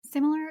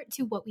Similar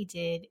to what we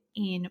did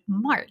in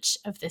March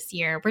of this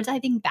year, we're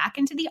diving back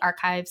into the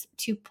archives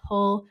to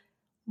pull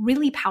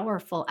really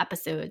powerful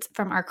episodes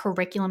from our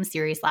curriculum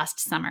series last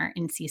summer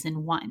in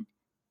season 1.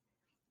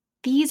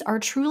 These are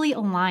truly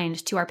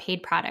aligned to our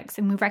paid products,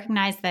 and we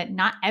recognize that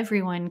not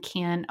everyone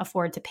can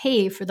afford to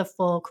pay for the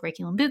full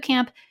curriculum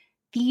bootcamp.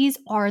 These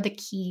are the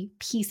key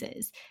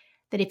pieces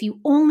that if you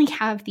only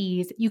have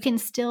these, you can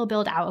still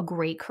build out a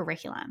great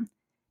curriculum.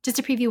 Just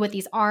to preview what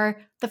these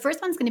are, the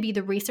first one's going to be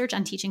the research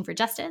on teaching for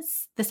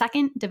justice. The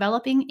second,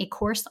 developing a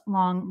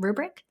course-long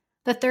rubric.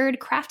 The third,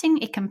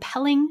 crafting a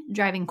compelling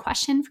driving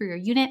question for your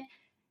unit.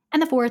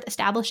 And the fourth,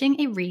 establishing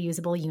a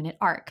reusable unit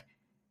arc.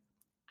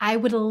 I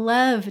would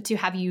love to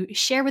have you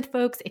share with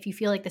folks if you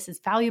feel like this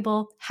is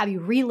valuable, have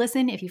you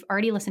re-listen if you've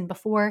already listened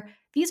before.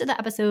 These are the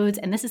episodes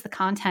and this is the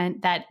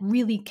content that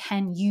really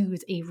can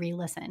use a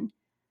re-listen.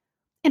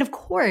 And of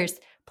course,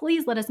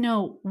 please let us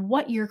know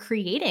what you're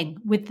creating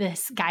with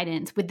this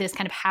guidance, with this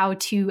kind of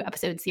how-to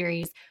episode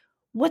series.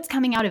 What's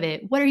coming out of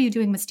it? What are you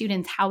doing with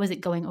students? How is it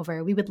going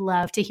over? We would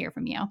love to hear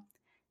from you.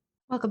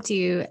 Welcome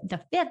to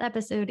the 5th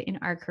episode in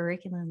our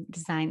curriculum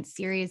design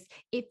series.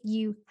 If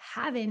you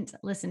haven't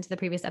listened to the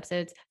previous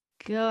episodes,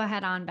 go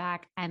ahead on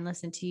back and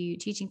listen to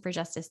Teaching for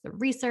Justice, the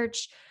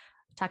research,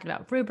 talking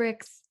about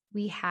rubrics.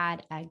 We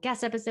had a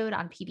guest episode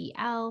on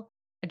PBL,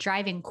 a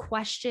driving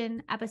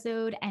question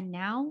episode, and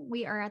now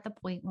we are at the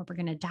point where we're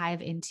going to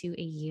dive into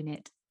a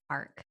unit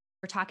arc.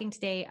 We're talking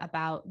today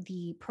about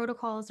the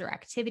protocols or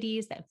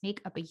activities that make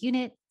up a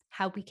unit,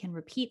 how we can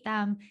repeat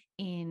them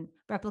in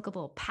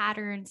replicable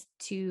patterns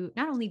to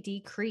not only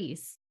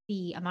decrease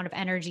the amount of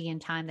energy and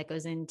time that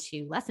goes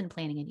into lesson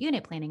planning and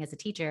unit planning as a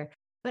teacher,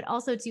 but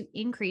also to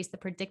increase the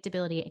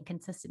predictability and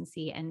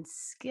consistency and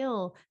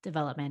skill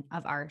development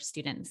of our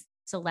students.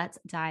 So let's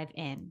dive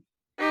in.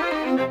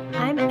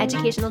 I'm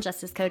educational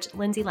justice coach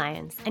Lindsay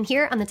Lyons, and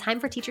here on the Time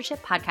for Teachership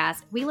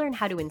podcast, we learn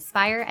how to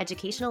inspire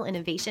educational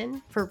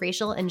innovation for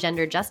racial and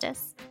gender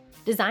justice,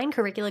 design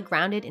curricula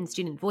grounded in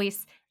student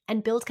voice,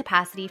 and build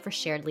capacity for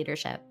shared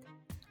leadership.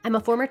 I'm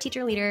a former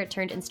teacher leader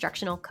turned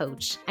instructional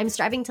coach. I'm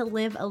striving to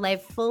live a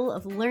life full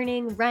of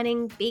learning,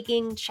 running,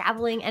 baking,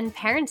 traveling, and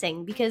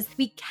parenting because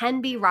we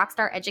can be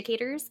rockstar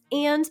educators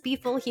and be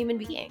full human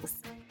beings.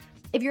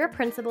 If you're a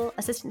principal,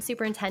 assistant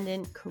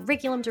superintendent,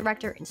 curriculum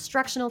director,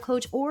 instructional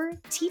coach, or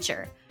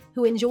teacher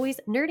who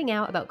enjoys nerding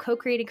out about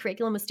co-creating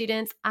curriculum with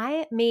students,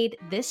 I made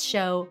this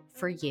show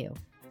for you.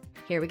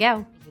 Here we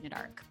go. Unit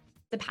arc.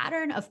 The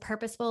pattern of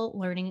purposeful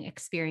learning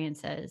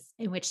experiences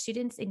in which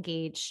students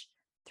engage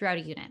throughout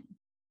a unit.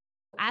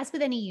 As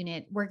with any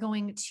unit, we're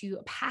going to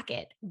pack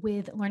it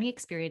with learning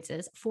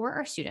experiences for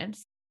our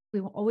students.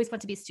 We will always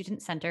want to be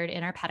student-centered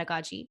in our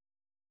pedagogy.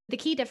 The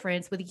key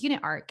difference with a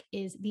unit arc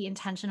is the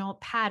intentional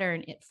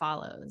pattern it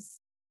follows,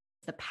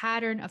 the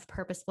pattern of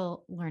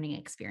purposeful learning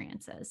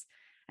experiences.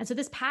 And so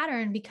this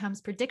pattern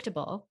becomes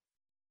predictable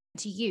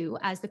to you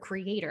as the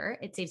creator.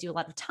 It saves you a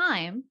lot of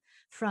time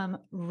from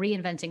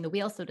reinventing the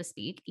wheel, so to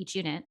speak, each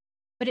unit,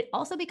 but it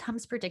also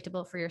becomes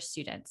predictable for your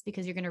students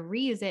because you're going to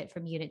reuse it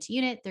from unit to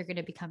unit. They're going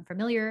to become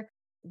familiar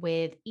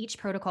with each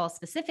protocol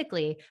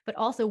specifically, but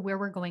also where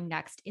we're going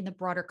next in the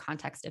broader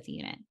context of the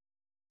unit.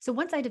 So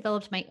once I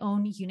developed my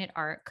own unit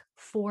arc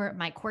for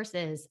my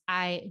courses,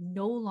 I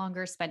no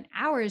longer spent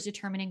hours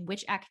determining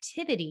which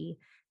activity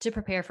to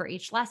prepare for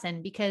each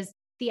lesson because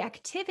the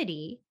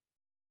activity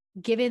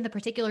given the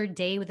particular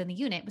day within the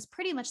unit was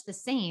pretty much the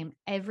same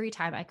every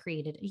time I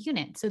created a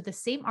unit. So the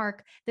same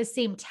arc, the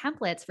same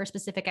templates for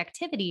specific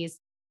activities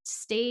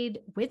stayed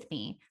with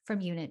me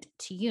from unit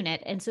to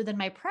unit. And so then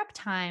my prep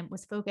time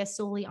was focused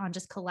solely on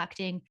just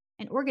collecting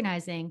and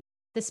organizing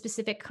the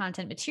specific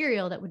content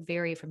material that would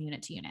vary from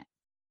unit to unit.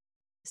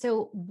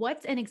 So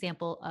what's an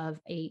example of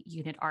a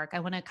unit arc? I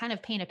want to kind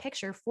of paint a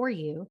picture for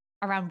you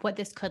around what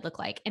this could look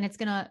like. And it's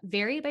going to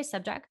vary by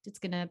subject. It's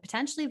going to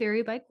potentially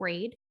vary by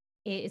grade.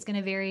 It is going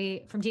to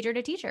vary from teacher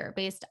to teacher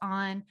based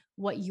on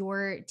what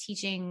your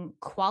teaching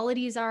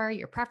qualities are,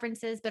 your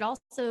preferences, but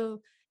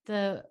also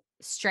the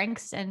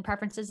strengths and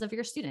preferences of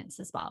your students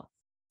as well.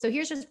 So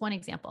here's just one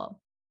example.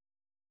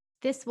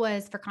 This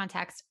was, for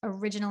context,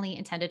 originally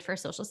intended for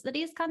social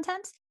studies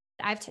content.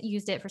 I've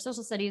used it for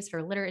social studies,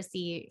 for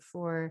literacy,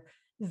 for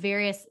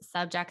various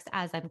subjects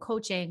as I'm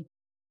coaching.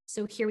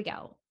 So here we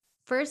go.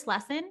 First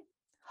lesson,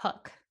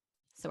 hook.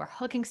 So we're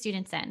hooking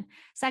students in.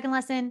 Second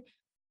lesson,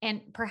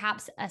 and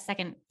perhaps a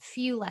second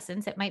few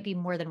lessons, it might be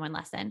more than one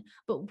lesson,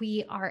 but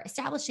we are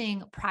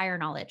establishing prior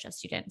knowledge of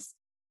students.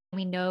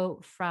 We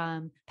know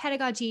from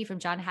pedagogy, from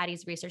John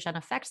Hattie's research on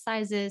effect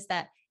sizes,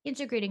 that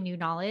integrating new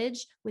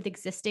knowledge with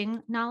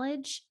existing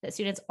knowledge that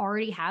students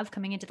already have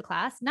coming into the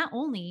class not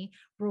only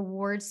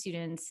rewards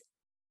students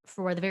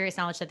for the various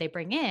knowledge that they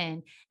bring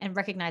in and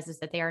recognizes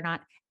that they are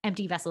not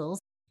empty vessels.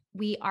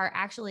 We are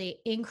actually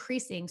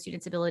increasing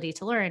students' ability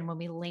to learn when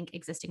we link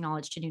existing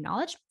knowledge to new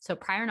knowledge. So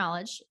prior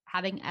knowledge,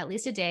 having at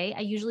least a day, I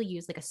usually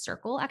use like a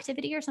circle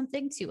activity or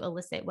something to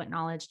elicit what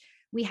knowledge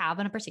we have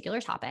on a particular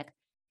topic.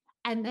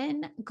 And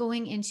then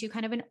going into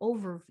kind of an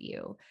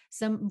overview,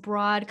 some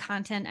broad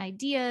content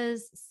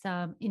ideas,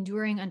 some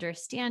enduring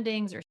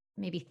understandings or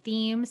maybe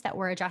themes that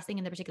we're addressing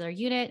in the particular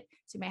unit.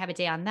 So we might have a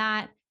day on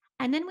that.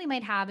 And then we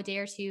might have a day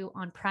or two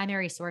on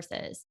primary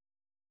sources.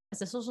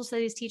 As a social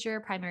studies teacher,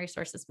 primary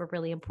sources were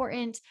really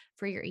important.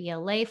 For your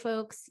ELA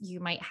folks, you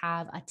might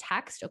have a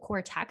text, a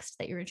core text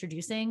that you're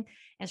introducing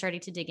and starting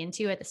to dig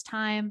into at this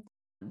time.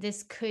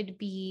 This could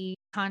be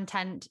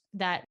content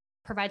that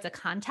provides a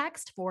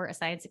context for a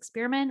science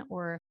experiment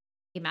or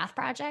a math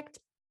project,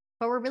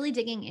 but we're really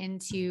digging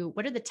into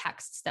what are the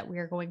texts that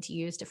we're going to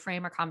use to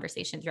frame our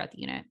conversation throughout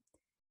the unit.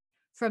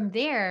 From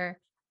there,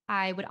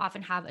 I would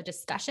often have a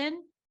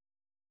discussion,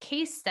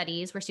 case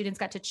studies where students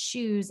got to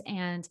choose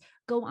and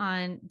go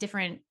on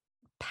different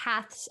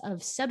paths of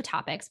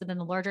subtopics within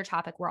the larger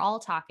topic we're all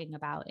talking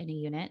about in a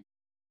unit.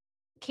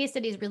 Case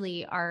studies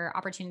really are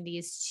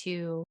opportunities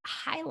to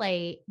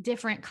highlight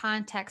different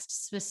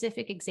context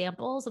specific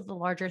examples of the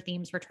larger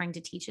themes we're trying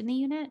to teach in the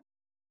unit.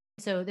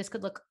 So this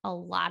could look a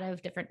lot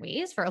of different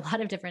ways for a lot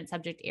of different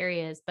subject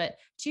areas, but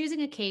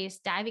choosing a case,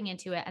 diving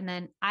into it, and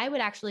then I would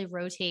actually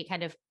rotate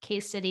kind of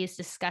case studies,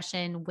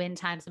 discussion, win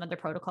time, some other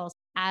protocols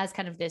as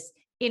kind of this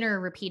inner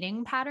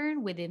repeating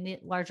pattern within the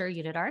larger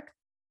unit arc.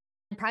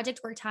 And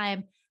project work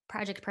time,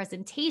 project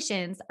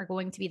presentations are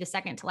going to be the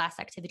second to last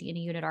activity in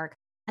a unit arc.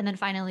 And then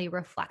finally,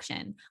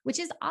 reflection, which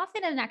is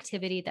often an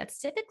activity that's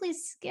typically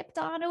skipped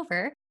on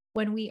over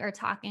when we are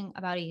talking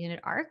about a unit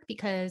arc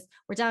because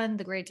we're done,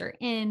 the grades are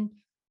in,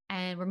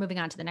 and we're moving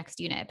on to the next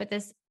unit. But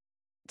this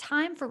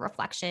time for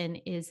reflection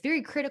is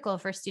very critical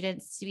for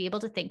students to be able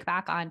to think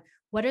back on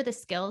what are the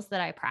skills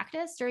that I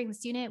practiced during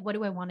this unit? What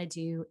do I want to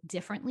do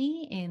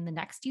differently in the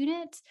next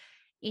unit?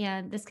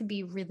 And this can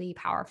be really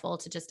powerful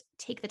to just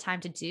take the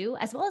time to do,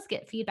 as well as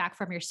get feedback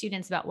from your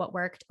students about what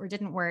worked or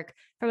didn't work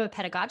from a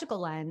pedagogical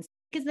lens,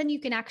 because then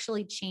you can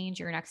actually change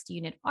your next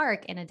unit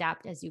arc and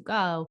adapt as you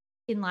go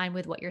in line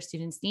with what your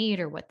students need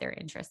or what their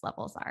interest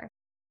levels are.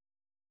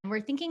 And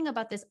we're thinking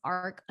about this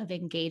arc of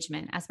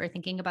engagement as we're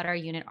thinking about our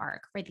unit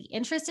arc, right? The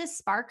interest is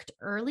sparked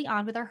early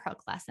on with our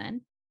hook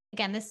lesson.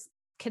 Again, this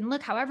can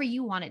look however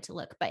you want it to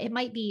look, but it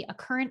might be a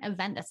current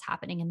event that's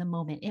happening in the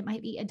moment. It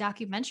might be a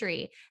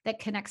documentary that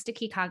connects to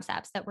key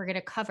concepts that we're going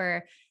to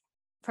cover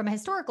from a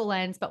historical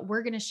lens, but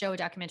we're going to show a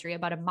documentary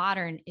about a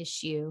modern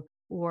issue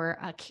or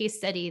a case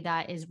study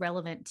that is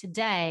relevant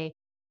today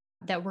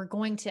that we're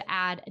going to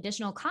add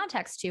additional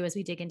context to as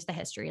we dig into the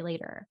history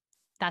later.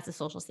 That's a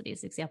social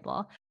studies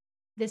example.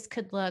 This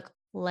could look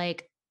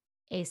like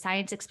a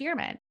science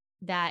experiment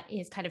that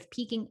is kind of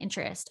piquing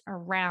interest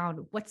around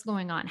what's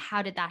going on.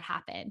 How did that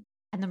happen?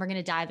 And then we're going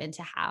to dive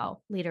into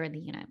how later in the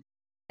unit.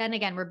 Then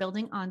again, we're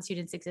building on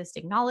students'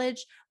 existing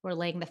knowledge. We're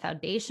laying the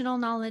foundational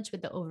knowledge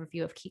with the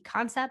overview of key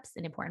concepts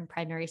and important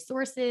primary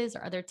sources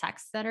or other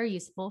texts that are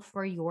useful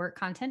for your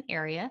content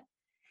area.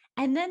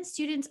 And then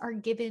students are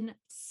given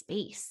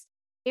space.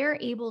 They're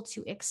able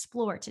to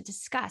explore, to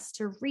discuss,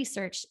 to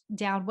research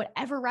down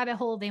whatever rabbit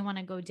hole they want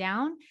to go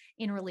down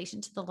in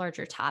relation to the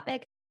larger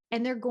topic.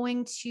 And they're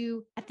going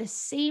to, at the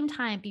same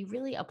time, be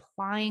really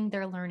applying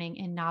their learning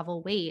in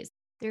novel ways.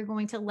 They're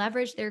going to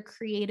leverage their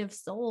creative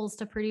souls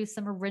to produce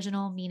some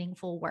original,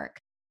 meaningful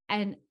work.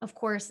 And of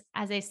course,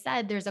 as I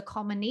said, there's a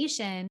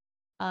culmination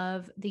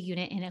of the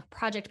unit in a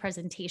project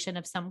presentation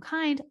of some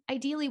kind,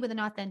 ideally with an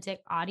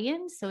authentic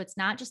audience. So it's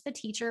not just the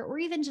teacher or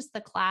even just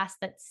the class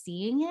that's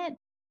seeing it,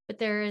 but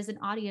there is an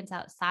audience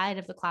outside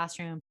of the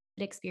classroom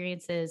that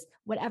experiences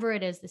whatever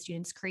it is the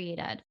students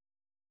created.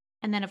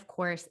 And then, of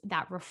course,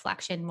 that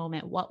reflection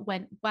moment. What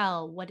went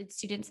well? What did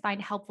students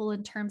find helpful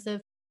in terms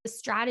of the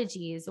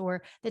strategies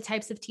or the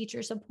types of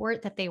teacher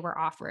support that they were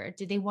offered?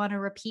 Did they want to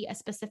repeat a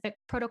specific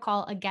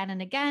protocol again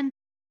and again?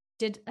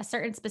 Did a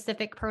certain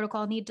specific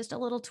protocol need just a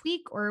little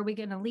tweak, or are we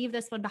going to leave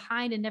this one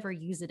behind and never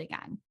use it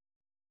again?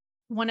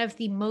 One of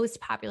the most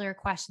popular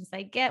questions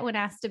I get when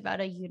asked about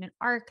a unit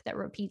arc that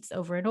repeats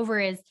over and over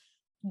is,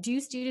 do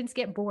students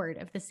get bored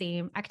of the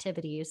same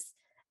activities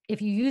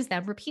if you use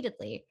them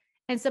repeatedly?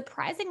 And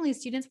surprisingly,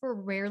 students were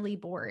rarely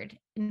bored.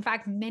 In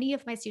fact, many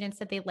of my students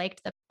said they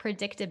liked the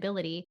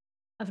predictability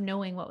of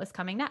knowing what was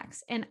coming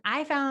next. And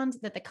I found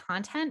that the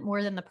content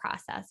more than the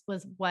process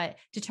was what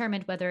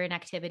determined whether an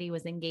activity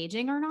was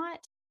engaging or not.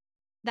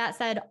 That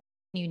said,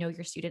 you know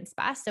your students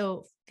best,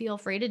 so feel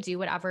free to do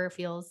whatever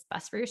feels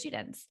best for your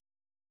students.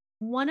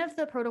 One of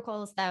the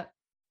protocols that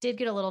did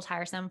get a little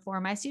tiresome for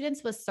my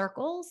students was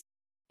circles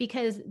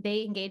because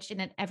they engaged in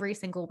it every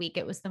single week.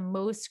 It was the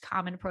most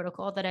common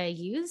protocol that I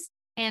used.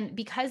 And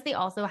because they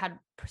also had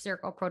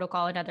circle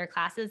protocol in other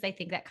classes, I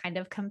think that kind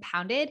of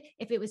compounded.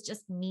 If it was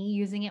just me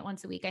using it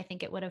once a week, I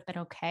think it would have been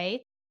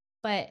okay.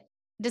 But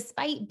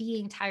despite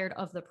being tired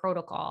of the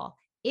protocol,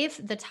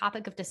 if the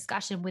topic of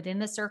discussion within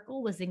the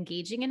circle was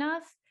engaging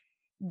enough,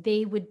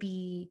 they would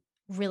be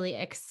really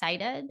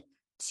excited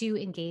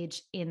to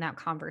engage in that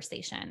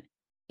conversation.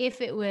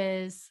 If it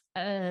was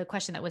a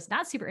question that was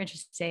not super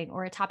interesting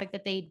or a topic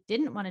that they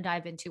didn't want to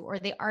dive into or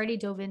they already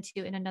dove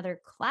into in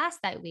another class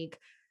that week,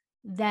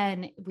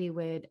 then we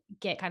would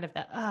get kind of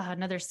the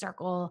another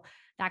circle,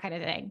 that kind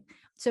of thing.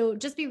 So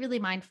just be really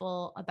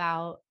mindful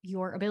about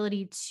your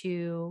ability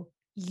to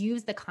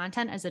use the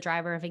content as a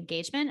driver of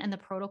engagement and the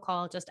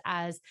protocol just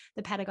as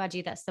the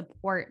pedagogy that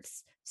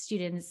supports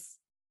students'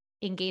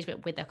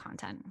 engagement with the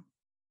content.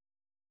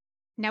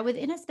 Now,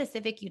 within a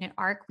specific unit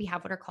arc, we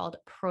have what are called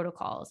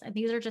protocols, and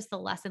these are just the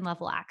lesson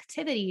level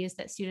activities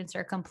that students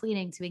are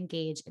completing to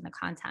engage in the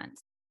content.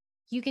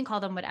 You can call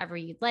them whatever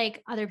you'd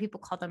like. Other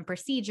people call them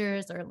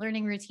procedures or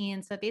learning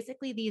routines. So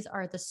basically, these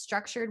are the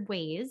structured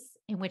ways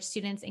in which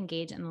students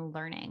engage in the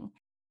learning.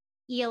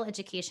 EL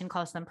education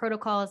calls them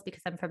protocols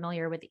because I'm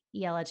familiar with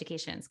EL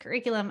education's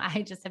curriculum.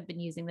 I just have been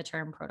using the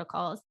term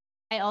protocols.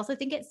 I also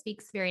think it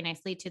speaks very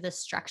nicely to the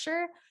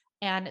structure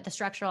and the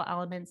structural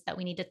elements that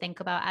we need to think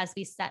about as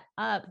we set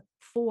up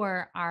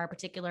for our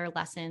particular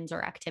lessons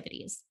or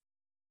activities.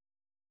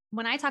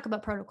 When I talk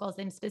about protocols,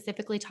 I'm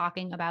specifically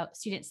talking about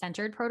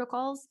student-centered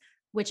protocols,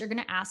 which are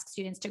going to ask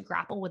students to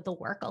grapple with the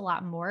work a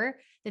lot more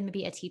than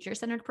maybe a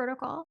teacher-centered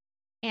protocol.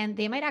 And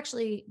they might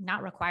actually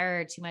not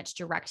require too much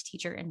direct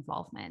teacher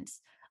involvement.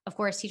 Of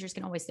course, teachers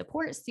can always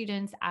support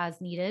students as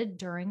needed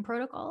during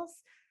protocols,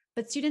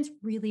 but students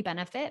really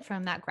benefit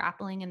from that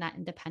grappling and that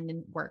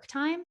independent work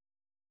time.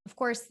 Of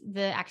course,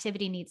 the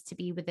activity needs to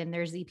be within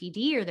their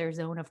ZPD or their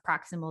zone of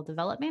proximal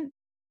development.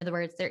 In other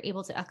words, they're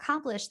able to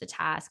accomplish the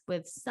task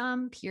with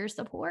some peer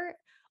support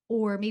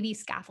or maybe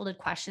scaffolded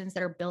questions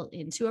that are built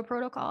into a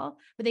protocol,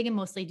 but they can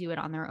mostly do it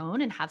on their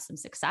own and have some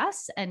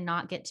success and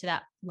not get to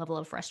that level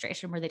of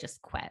frustration where they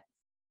just quit.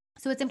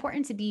 So it's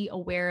important to be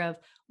aware of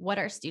what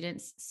our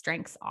students'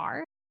 strengths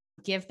are,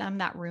 give them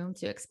that room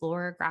to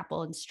explore,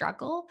 grapple, and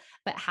struggle,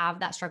 but have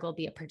that struggle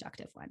be a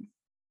productive one.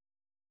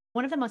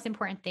 One of the most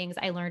important things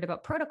I learned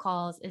about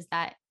protocols is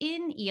that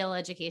in EL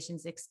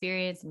education's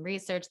experience and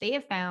research, they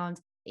have found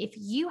if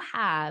you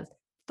have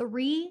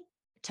 3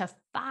 to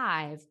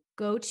 5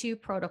 go-to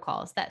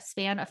protocols that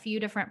span a few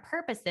different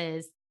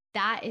purposes,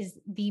 that is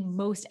the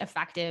most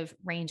effective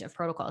range of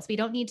protocols. We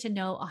don't need to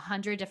know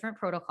 100 different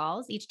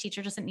protocols. Each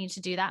teacher doesn't need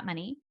to do that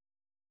many.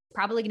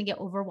 Probably going to get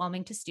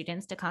overwhelming to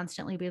students to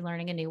constantly be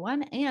learning a new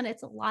one. And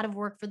it's a lot of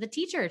work for the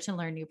teacher to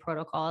learn new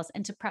protocols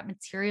and to prep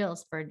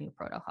materials for new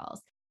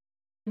protocols.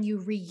 When you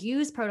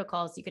reuse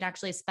protocols, you can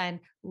actually spend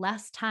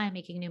less time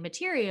making new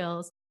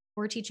materials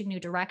or teaching new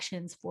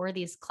directions for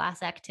these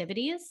class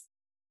activities.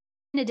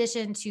 In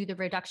addition to the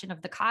reduction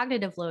of the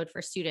cognitive load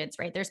for students,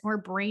 right? There's more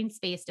brain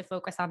space to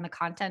focus on the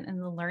content and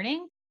the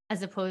learning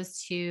as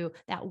opposed to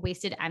that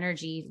wasted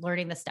energy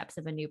learning the steps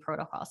of a new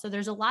protocol. So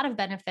there's a lot of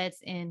benefits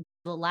in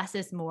the less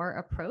is more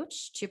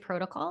approach to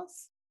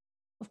protocols.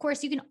 Of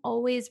course, you can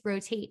always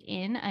rotate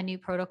in a new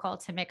protocol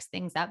to mix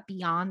things up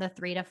beyond the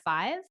 3 to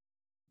 5,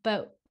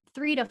 but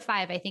 3 to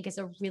 5, I think, is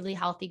a really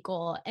healthy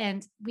goal.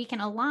 And we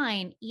can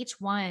align each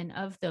one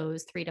of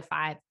those 3 to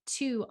 5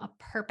 to a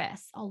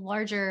purpose, a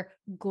larger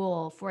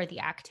goal for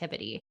the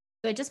activity.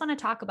 So I just want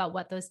to talk about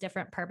what those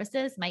different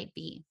purposes might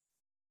be.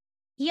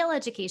 EL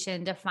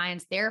Education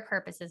defines their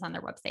purposes on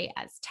their website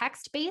as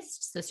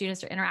text-based. So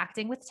students are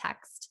interacting with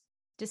text,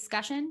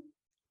 discussion,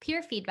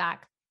 peer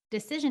feedback,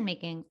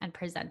 decision-making, and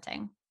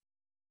presenting.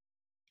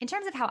 In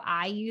terms of how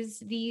I use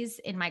these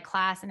in my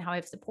class and how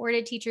I've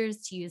supported teachers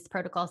to use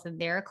protocols in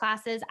their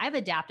classes, I've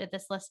adapted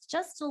this list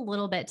just a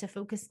little bit to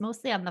focus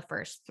mostly on the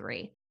first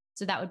 3.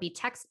 So that would be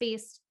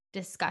text-based,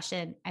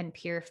 discussion, and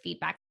peer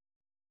feedback.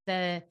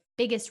 The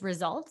biggest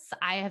results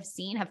I have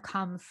seen have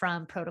come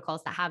from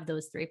protocols that have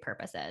those 3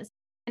 purposes.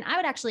 And I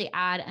would actually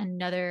add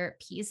another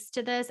piece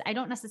to this. I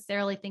don't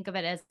necessarily think of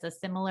it as a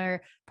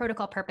similar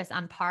protocol purpose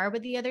on par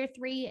with the other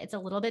 3. It's a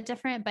little bit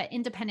different, but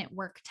independent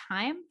work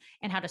time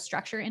and how to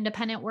structure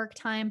independent work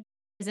time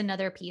is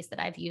another piece that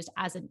I've used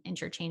as an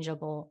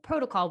interchangeable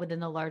protocol within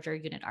the larger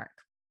unit arc.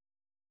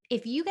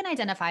 If you can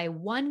identify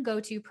one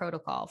go-to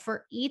protocol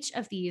for each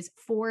of these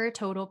 4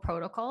 total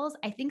protocols,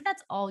 I think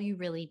that's all you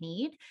really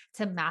need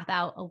to map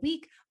out a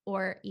week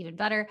or even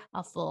better,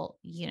 a full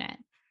unit.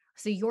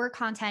 So your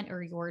content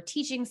or your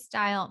teaching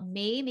style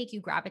may make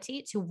you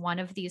gravitate to one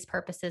of these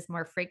purposes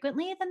more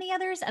frequently than the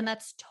others, and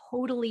that's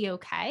totally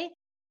okay.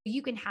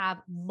 You can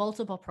have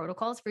multiple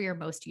protocols for your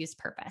most used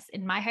purpose.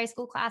 In my high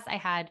school class, I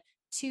had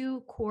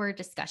 2 core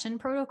discussion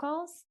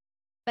protocols,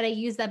 but I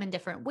used them in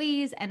different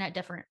ways and at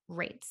different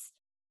rates.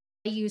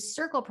 I use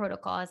circle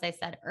protocol, as I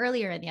said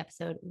earlier in the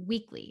episode,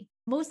 weekly.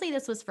 Mostly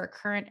this was for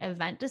current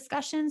event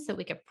discussions so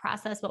we could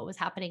process what was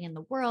happening in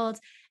the world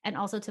and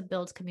also to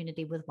build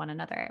community with one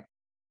another.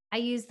 I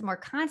use the more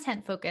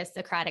content-focused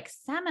Socratic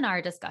seminar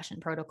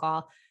discussion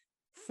protocol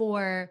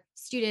for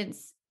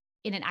students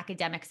in an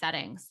academic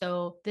setting.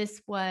 So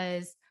this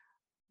was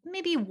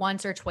maybe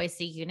once or twice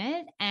a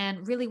unit.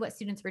 And really what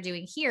students were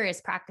doing here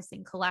is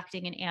practicing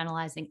collecting and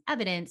analyzing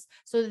evidence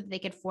so that they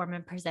could form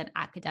and present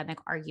academic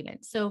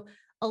arguments. So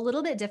a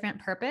little bit different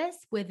purpose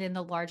within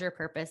the larger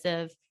purpose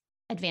of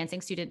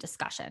advancing student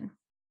discussion.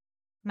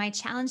 My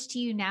challenge to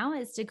you now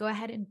is to go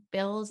ahead and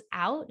build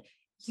out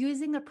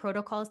using the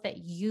protocols that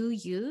you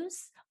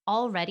use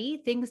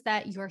already, things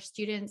that your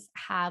students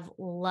have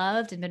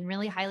loved and been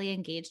really highly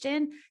engaged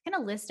in, kind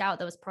of list out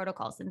those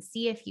protocols and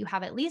see if you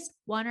have at least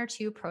 1 or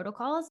 2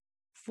 protocols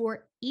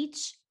for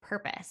each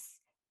purpose,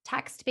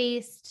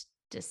 text-based,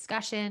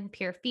 discussion,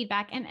 peer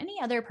feedback, and any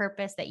other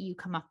purpose that you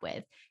come up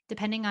with.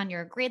 Depending on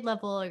your grade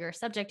level or your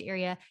subject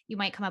area, you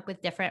might come up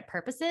with different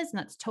purposes, and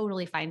that's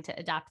totally fine to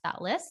adapt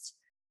that list.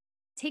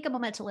 Take a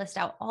moment to list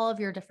out all of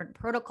your different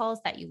protocols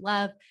that you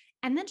love,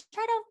 and then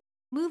try to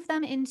move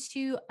them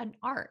into an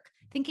arc.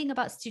 Thinking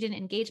about student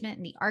engagement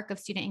and the arc of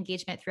student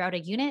engagement throughout a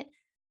unit,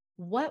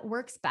 what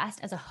works best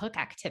as a hook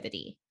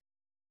activity?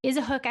 Is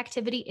a hook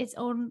activity its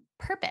own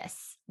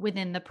purpose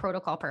within the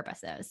protocol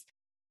purposes?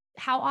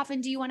 How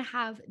often do you want to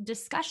have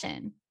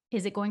discussion?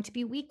 Is it going to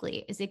be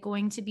weekly? Is it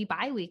going to be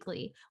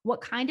biweekly?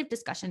 What kind of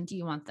discussion do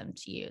you want them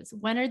to use?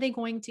 When are they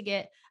going to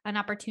get an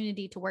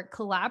opportunity to work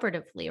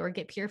collaboratively or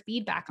get peer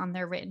feedback on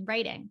their written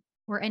writing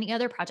or any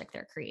other project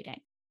they're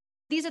creating?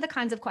 These are the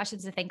kinds of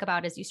questions to think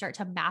about as you start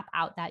to map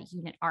out that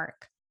unit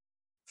arc.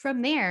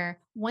 From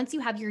there, once you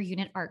have your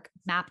unit arc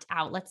mapped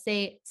out, let's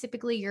say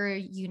typically your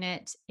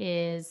unit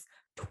is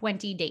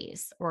 20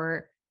 days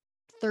or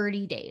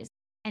 30 days,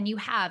 and you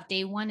have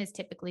day one is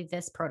typically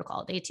this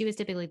protocol, day two is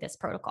typically this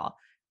protocol.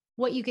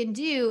 What you can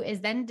do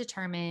is then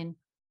determine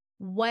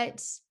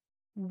what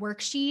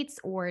worksheets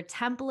or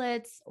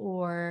templates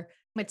or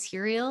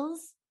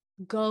materials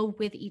go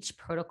with each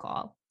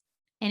protocol.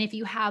 And if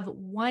you have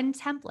one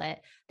template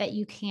that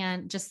you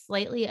can just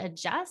slightly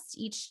adjust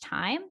each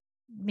time,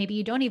 maybe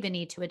you don't even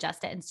need to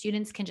adjust it, and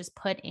students can just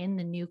put in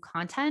the new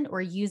content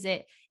or use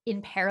it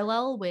in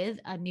parallel with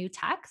a new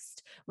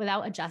text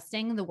without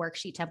adjusting the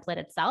worksheet template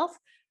itself.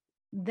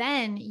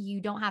 Then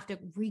you don't have to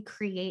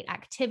recreate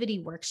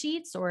activity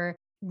worksheets or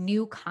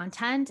new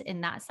content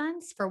in that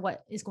sense for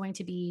what is going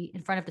to be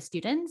in front of the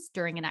students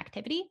during an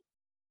activity.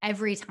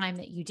 Every time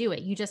that you do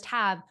it, you just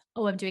have,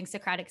 oh, I'm doing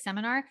Socratic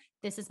seminar.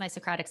 This is my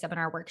Socratic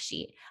seminar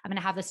worksheet. I'm going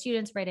to have the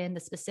students write in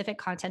the specific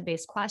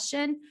content-based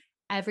question.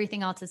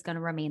 Everything else is going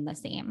to remain the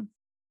same.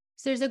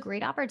 So there's a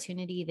great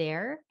opportunity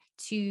there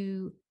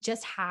to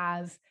just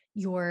have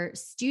your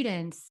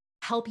students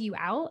help you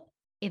out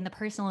in the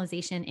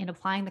personalization, in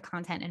applying the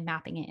content and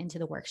mapping it into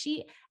the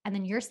worksheet. And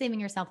then you're saving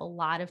yourself a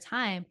lot of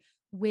time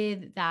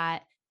with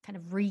that kind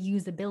of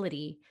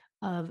reusability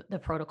of the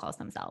protocols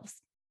themselves.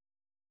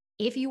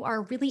 If you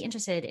are really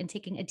interested in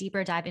taking a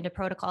deeper dive into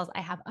protocols,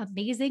 I have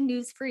amazing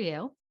news for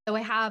you. So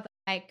I have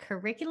a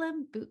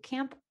curriculum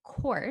bootcamp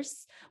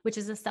course, which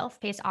is a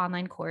self-paced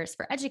online course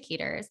for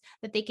educators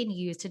that they can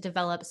use to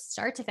develop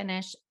start to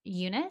finish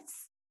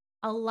units.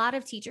 A lot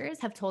of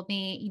teachers have told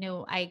me,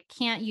 I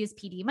can't use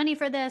PD money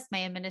for this. My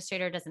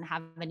administrator doesn't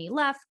have any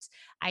left.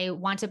 I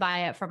want to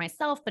buy it for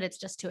myself, but it's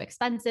just too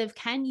expensive.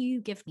 Can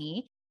you give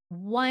me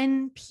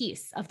one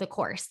piece of the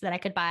course that I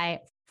could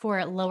buy for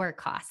a lower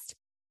cost?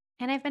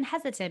 And I've been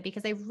hesitant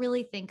because I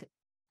really think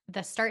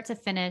the start to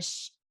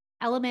finish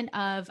element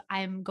of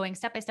I'm going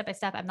step by step by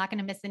step. I'm not going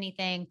to miss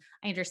anything.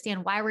 I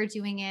understand why we're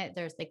doing it.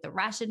 There's like the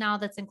rationale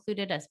that's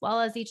included as well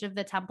as each of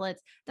the templates.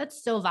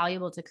 That's so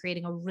valuable to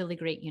creating a really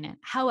great unit.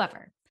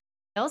 However,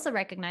 I also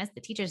recognize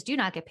that teachers do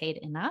not get paid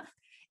enough.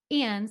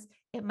 And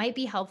it might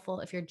be helpful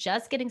if you're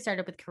just getting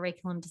started with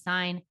curriculum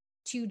design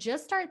to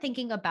just start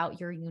thinking about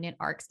your unit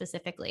arc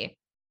specifically.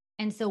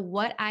 And so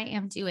what I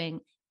am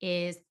doing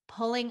is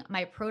pulling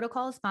my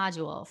protocols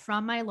module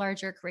from my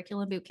larger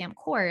curriculum bootcamp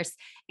course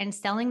and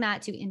selling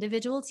that to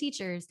individual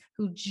teachers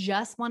who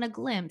just want a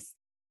glimpse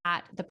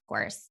at the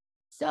course.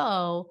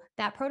 So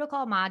that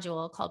protocol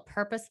module called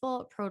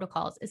Purposeful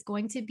Protocols is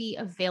going to be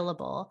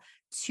available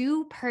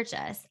to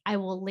purchase. I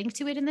will link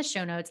to it in the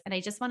show notes. And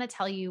I just want to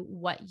tell you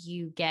what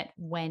you get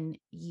when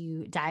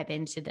you dive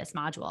into this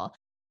module.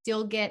 So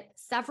you'll get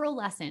several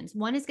lessons.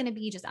 One is going to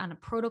be just on a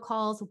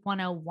protocols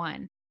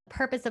 101.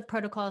 Purpose of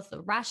protocols,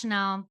 the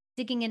rationale,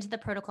 digging into the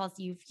protocols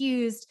you've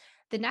used.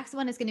 The next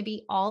one is going to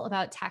be all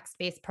about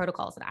text-based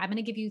protocols. And I'm going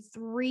to give you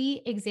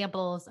 3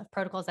 examples of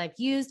protocols I've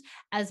used,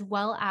 as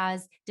well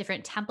as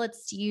different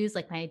templates to use,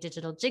 like my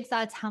digital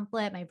jigsaw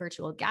template, my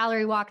virtual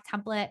gallery walk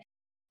template.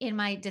 In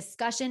my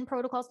discussion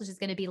protocols, which is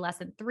going to be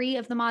lesson 3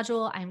 of the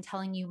module, I'm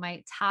telling you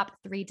my top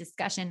 3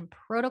 discussion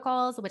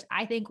protocols, which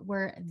I think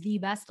were the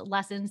best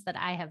lessons that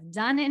I have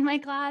done in my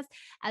class,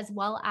 as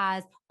well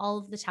as all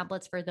of the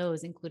templates for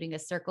those, including a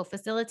circle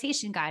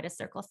facilitation guide, a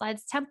circle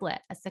slides template,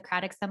 a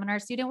Socratic seminar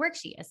student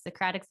worksheet, a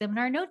Socratic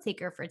seminar note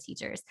taker for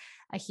teachers,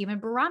 a human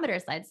barometer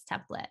slides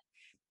template.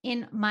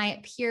 In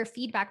my peer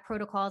feedback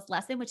protocols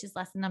lesson, which is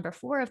lesson number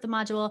 4 of the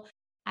module,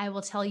 I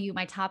will tell you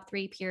my top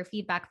 3 peer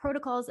feedback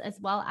protocols, as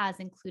well as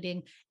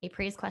including a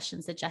praise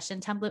question suggestion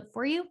template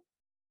for you.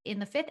 In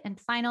the 5th and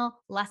final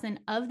lesson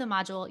of the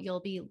module, you'll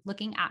be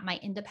looking at my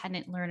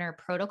independent learner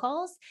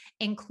protocols,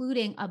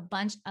 including a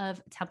bunch of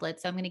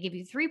templates. So I'm going to give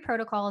you 3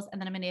 protocols, and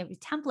then I'm going to give you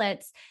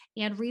templates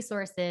and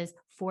resources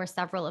for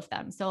several of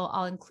them. So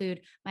I'll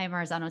include my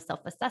Marzano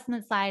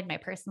self-assessment slide, my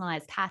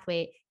personalized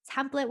pathway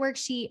template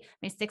worksheet,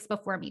 my 6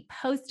 before me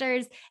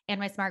posters, and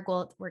my SMART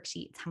goal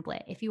worksheet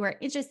template. If you are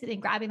interested in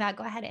grabbing that,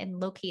 go ahead and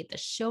locate the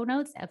show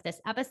notes of this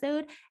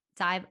episode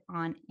dive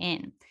on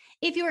in.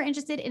 If you are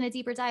interested in a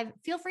deeper dive,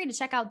 feel free to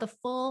check out the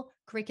full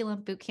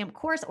curriculum bootcamp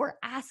course or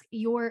ask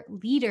your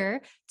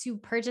leader to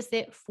purchase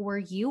it for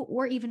you,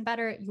 or even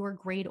better, your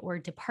grade or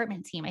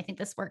department team. I think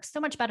this works so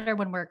much better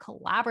when we're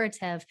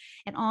collaborative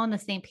and all on the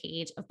same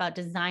page about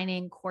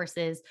designing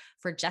courses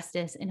for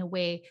justice in a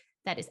way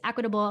that is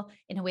equitable,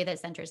 in a way that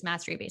centers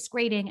mastery-based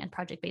grading and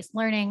project-based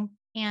learning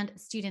and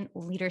student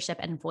leadership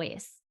and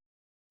voice.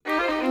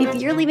 If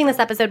you're leaving this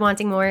episode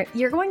wanting more,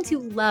 you're going to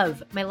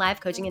love my live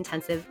coaching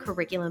intensive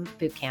curriculum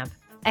bootcamp.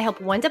 I help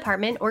one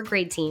department or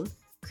grade team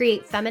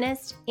create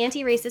feminist,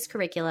 anti-racist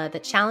curricula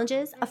that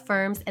challenges,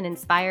 affirms, and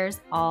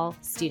inspires all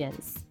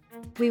students.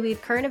 We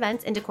weave current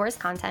events into course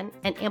content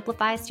and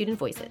amplify student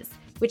voices,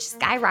 which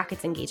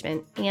skyrockets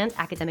engagement and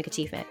academic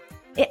achievement.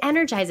 It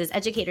energizes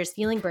educators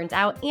feeling burnt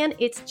out, and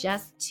it's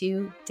just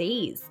 2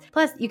 days.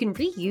 Plus, you can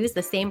reuse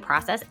the same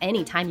process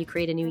anytime you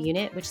create a new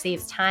unit, which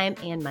saves time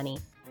and money.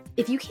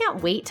 If you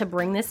can't wait to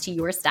bring this to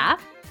your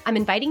staff, I'm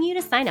inviting you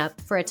to sign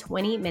up for a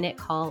 20-minute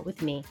call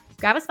with me.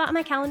 Grab a spot on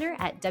my calendar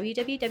at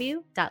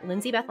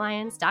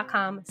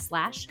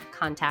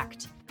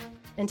www.lindsaybethlyons.com/contact.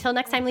 Until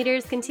next time,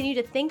 leaders, continue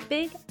to think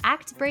big,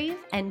 act brave,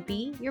 and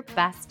be your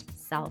best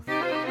self.